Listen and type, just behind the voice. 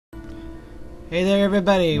Hey there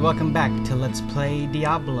everybody, welcome back to Let's Play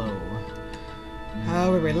Diablo.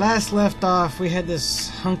 Where we last left off, we had this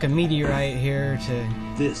hunk of meteorite here to...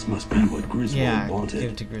 This must be what Griswold wanted.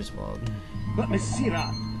 Give it to Griswold. Let me see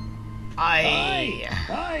that. Aye,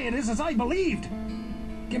 it is as I believed.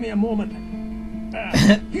 Give me a moment.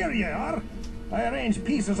 Here you are. I arranged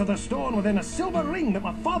pieces of the stone within a silver ring that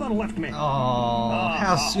my father left me. Oh,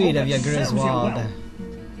 how sweet of you, Griswold. Well.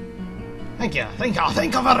 Thank you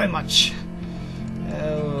very much.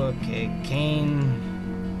 Okay,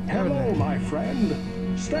 Kane. Hello, my friend.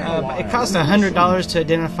 Stay a while. It costs $100 to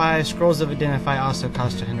identify. Scrolls of Identify also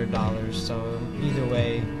cost $100, so either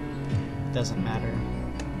way, it doesn't matter.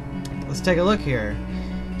 Let's take a look here.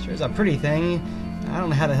 Sure is a pretty thing. I don't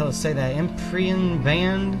know how the hell to say that. Imprian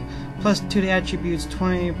Band. Plus 2 to attributes,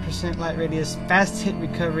 20% light radius, fast hit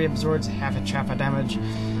recovery, absorbs half a trap of damage.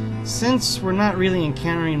 Since we're not really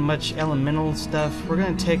encountering much elemental stuff, we're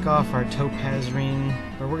going to take off our topaz ring,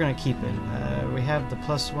 but we're going to keep it. We have the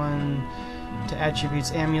 +1 to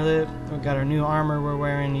attributes amulet. We've got our new armor we're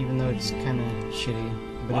wearing, even though it's kind of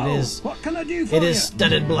shitty. But Whoa, it is. What can I do for it you? is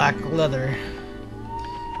studded black leather.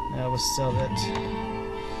 We'll sell that.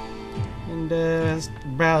 And let's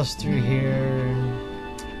browse through here.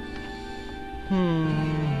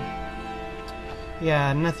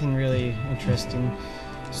 Yeah, nothing really interesting.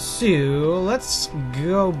 So, let's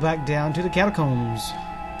go back down to the catacombs.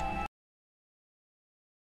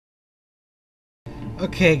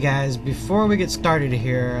 Okay guys, before we get started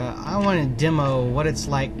here, I want to demo what it's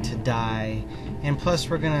like to die. And plus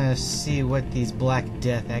we're gonna see what these Black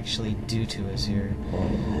Death actually do to us here.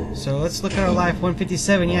 So let's look at our life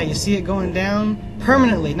 157. Yeah, you see it going down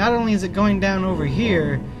permanently. Not only is it going down over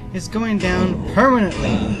here, it's going down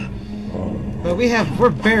permanently. But we're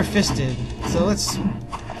bare-fisted, so let's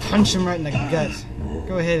punch him right in the gut.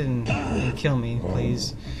 Go ahead and kill me,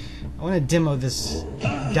 please. I want to demo this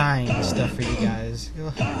dying stuff for you guys.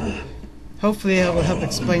 Hopefully it will help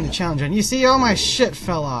explain the challenge. And you see, all my shit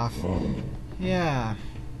fell off. Yeah.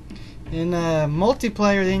 In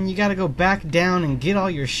multiplayer, then you gotta go back down and get all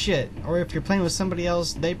your shit. Or if you're playing with somebody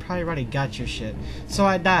else, they probably already got your shit. So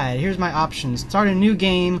I died. Here's my options: start a new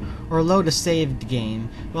game or load a saved game.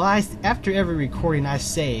 Well, after every recording, I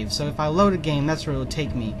save. So if I load a game, that's where it'll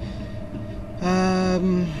take me.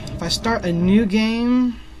 If I start a new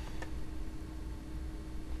game,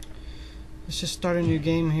 let's just start a new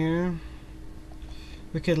game here.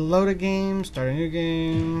 We could load a game, start a new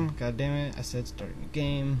game. God damn it! I said start a new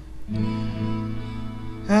game.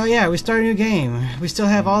 Oh yeah, we start a new game. We still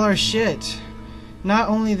have all our shit. Not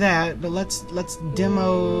only that, but let's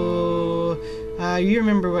demo. You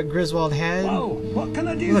remember what Griswold had? Whoa, what can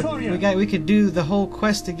I do for you? We could do the whole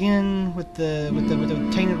quest again with the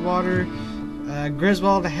tainted water.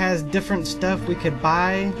 Griswold has different stuff we could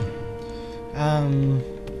buy.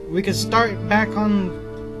 We could start back on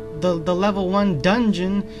the level 1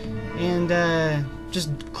 dungeon and just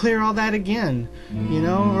clear all that again, you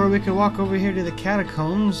know, or we could walk over here to the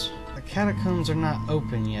catacombs. The catacombs are not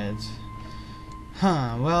open yet.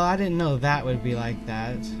 Huh, well, I didn't know that would be like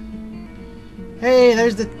that. Hey,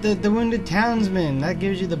 there's the wounded townsman. That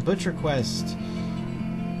gives you the butcher quest.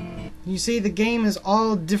 You see, the game is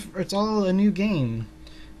all different. It's all a new game.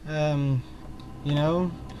 You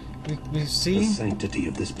know, we see. The sanctity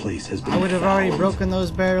of this place has been I would have already fouled. broken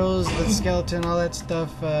those barrels, the skeleton, all that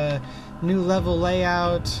stuff. New level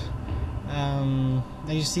layout.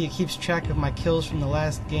 As you see, it keeps track of my kills from the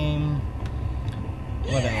last game.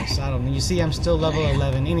 What else? I don't know. You see, I'm still level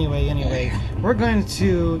 11. Anyway, we're going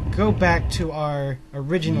to go back to our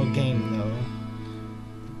original game, though.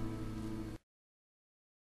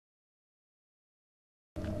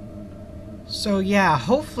 So yeah,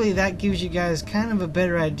 hopefully that gives you guys kind of a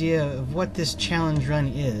better idea of what this challenge run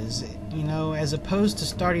is. You know, as opposed to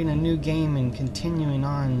starting a new game and continuing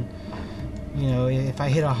on. You know, if I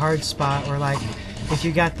hit a hard spot, or like if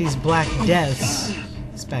you got these Black Deaths.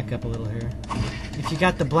 Let's back up a little here. If you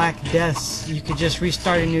got the Black Deaths, you could just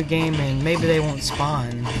restart a new game and maybe they won't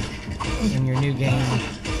spawn in your new game.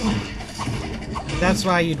 That's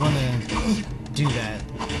why you'd want to do that.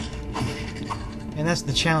 And that's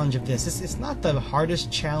the challenge of this. It's not the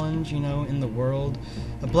hardest challenge, you know, in the world.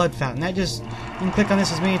 A blood fountain. That just, you can click on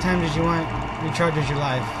this as many times as you want. Recharges your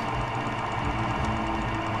life.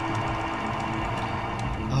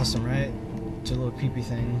 Awesome, right? It's a little creepy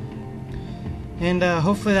thing. And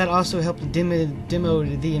hopefully that also helped demo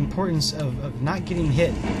the importance of not getting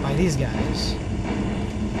hit by these guys.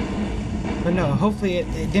 But no, hopefully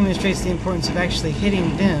it demonstrates the importance of actually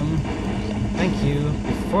hitting them, thank you,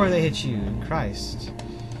 before they hit you. Christ.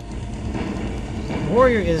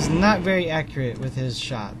 Warrior is not very accurate with his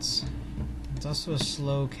shots. It's also a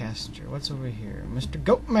slow caster. What's over here? Mr.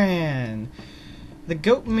 Goatman! The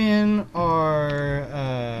Goatmen are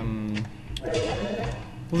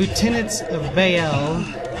lieutenants of Baal,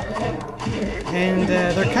 and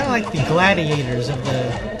they're kind of like the gladiators of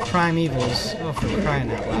the primevals. Oh, for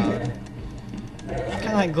crying out loud. Kind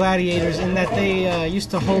of like gladiators in that they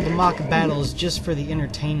used to hold mock battles just for the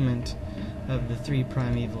entertainment of the three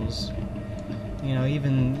primevals. You know,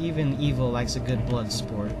 even evil likes a good blood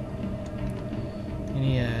sport.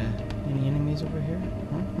 Any enemies over here?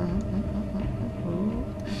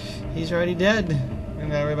 He's already dead. We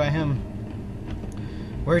gotta worry about him.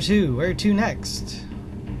 Where to? Where to next?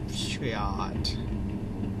 Shriot.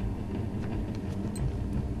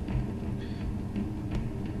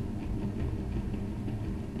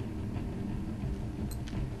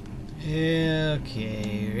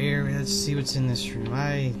 Okay, here, let's see what's in this room.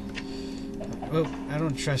 I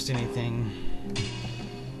don't trust anything.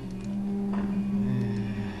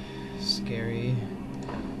 Scary.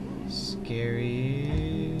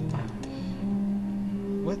 Scary.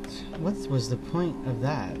 What was the point of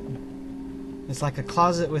that? It's like a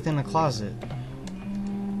closet within a closet.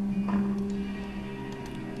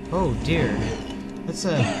 Oh dear. Let's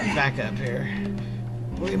back up here.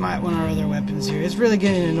 We might want our other weapons here. It's really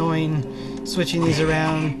getting annoying switching these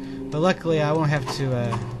around, but luckily I won't have to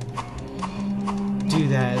do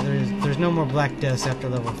that. There's no more Black Deaths after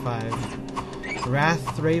level 5.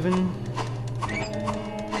 Wrath Raven.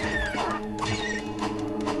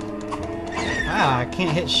 Wow, I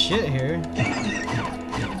can't hit shit here.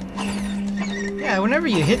 Yeah, whenever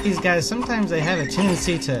you hit these guys, sometimes they have a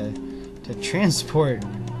tendency to transport,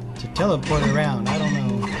 to teleport around. I don't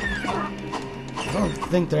know. I don't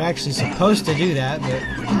think they're actually supposed to do that, but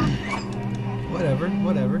whatever,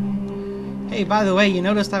 whatever. Hey, by the way, you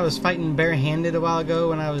noticed I was fighting barehanded a while ago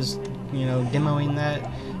when I was, you know, demoing that?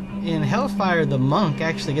 In Hellfire, the monk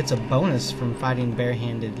actually gets a bonus from fighting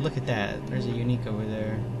barehanded. Look at that. There's a unique over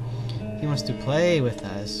there. He wants to play with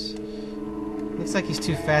us. Looks like he's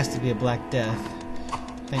too fast to be a Black Death.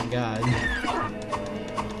 Thank God.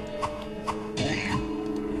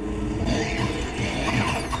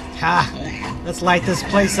 Ha! Let's light this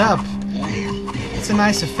place up. It's a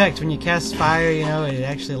nice effect when you cast fire, you know, it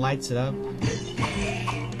actually lights it up.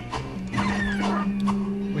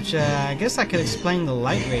 Which, I guess I could explain the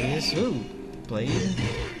light radius. Ooh, blade.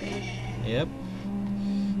 Yep.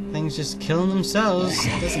 Things just killing themselves.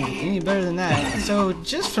 Doesn't get any better than that. So,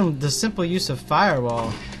 just from the simple use of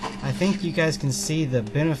Firewall, I think you guys can see the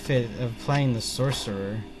benefit of playing the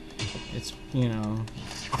Sorcerer. It's, you know,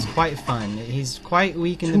 it's quite fun. He's quite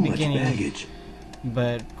weak in the beginning, baggage,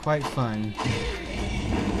 but quite fun.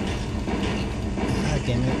 God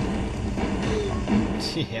damn it.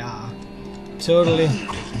 Yeah. Totally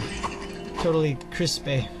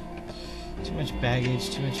crispy. Too much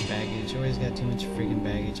baggage, always got too much freaking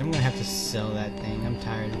baggage. I'm gonna have to sell that thing. I'm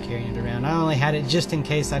tired of carrying it around. I only had it just in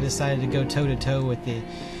case I decided to go toe to toe with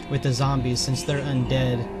the zombies. Since they're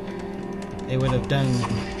undead, it would have done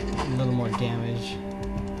a little more damage.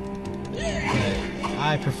 But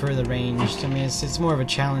I prefer the ranged. I mean, it's more of a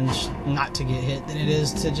challenge not to get hit than it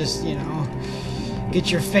is to just, you know, get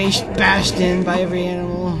your face bashed in by every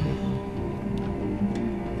animal.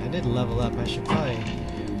 I did level up. I should probably...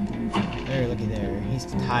 There, looky there. He's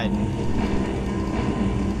hiding.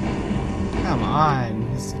 Come on.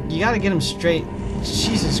 You gotta get him straight.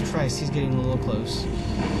 Jesus Christ, he's getting a little close.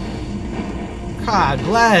 God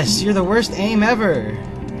bless! You're the worst aim ever!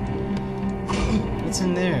 What's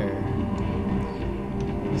in there?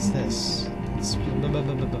 What's this? I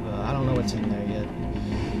don't know what's in there yet.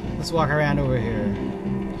 Let's walk around over here.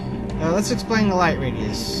 Let's explain the light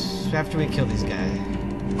radius after we kill these guys.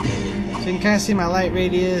 So you can kind of see my light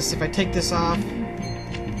radius. If I take this off,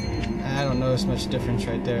 I don't notice much difference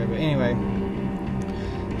right there. But anyway,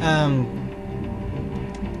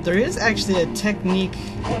 there is actually a technique.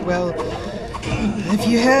 Well, if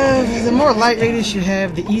you have, the more light radius you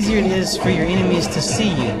have, the easier it is for your enemies to see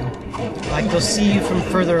you. Like, they'll see you from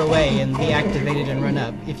further away and be activated and run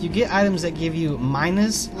up. If you get items that give you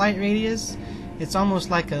minus light radius, it's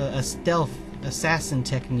almost like a stealth assassin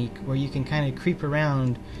technique where you can kind of creep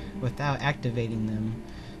around without activating them.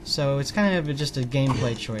 So it's kind of just a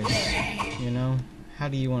gameplay choice, you know? How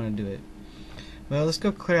do you want to do it? Well, let's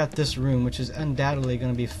go clear out this room, which is undoubtedly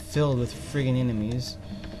going to be filled with friggin' enemies.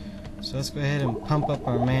 So let's go ahead and pump up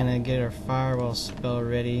our mana, get our firewall spell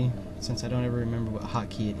ready, since I don't ever remember what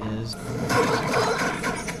hotkey it is.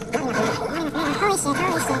 Holy shit, holy shit. Hey, just calling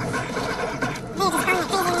it crazy in there.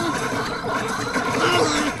 Oh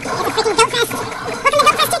yeah, it's a freaking dope fest! Welcome to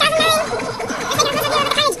Dope Fest 2009! Looks like you're supposed to be over the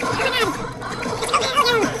cottage! Oh my god!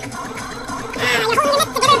 Let's go,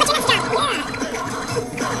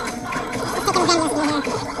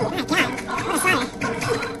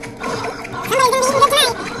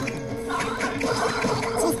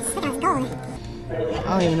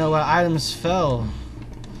 what items fell.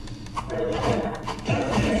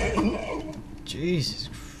 Jesus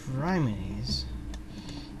Christ.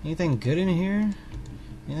 Anything good in here?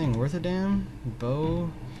 Anything worth a damn?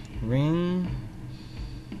 Bow, ring.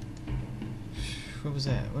 What was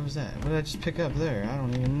that? What was that? What did I just pick up there? I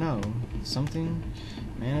don't even know. Something?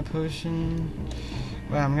 Mana potion?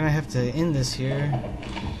 Well, I'm gonna have to end this here.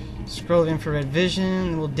 Scroll of infrared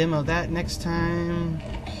vision. We'll demo that next time.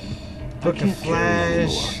 Book of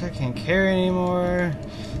flash. I can't carry anymore.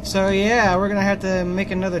 So yeah, we're gonna have to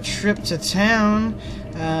make another trip to town.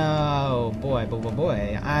 Oh boy,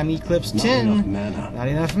 boy. I'm EclipseTen. Not enough mana. Not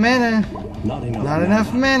enough mana. Not enough Not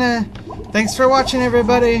enough mana. Thanks for watching,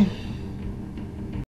 everybody.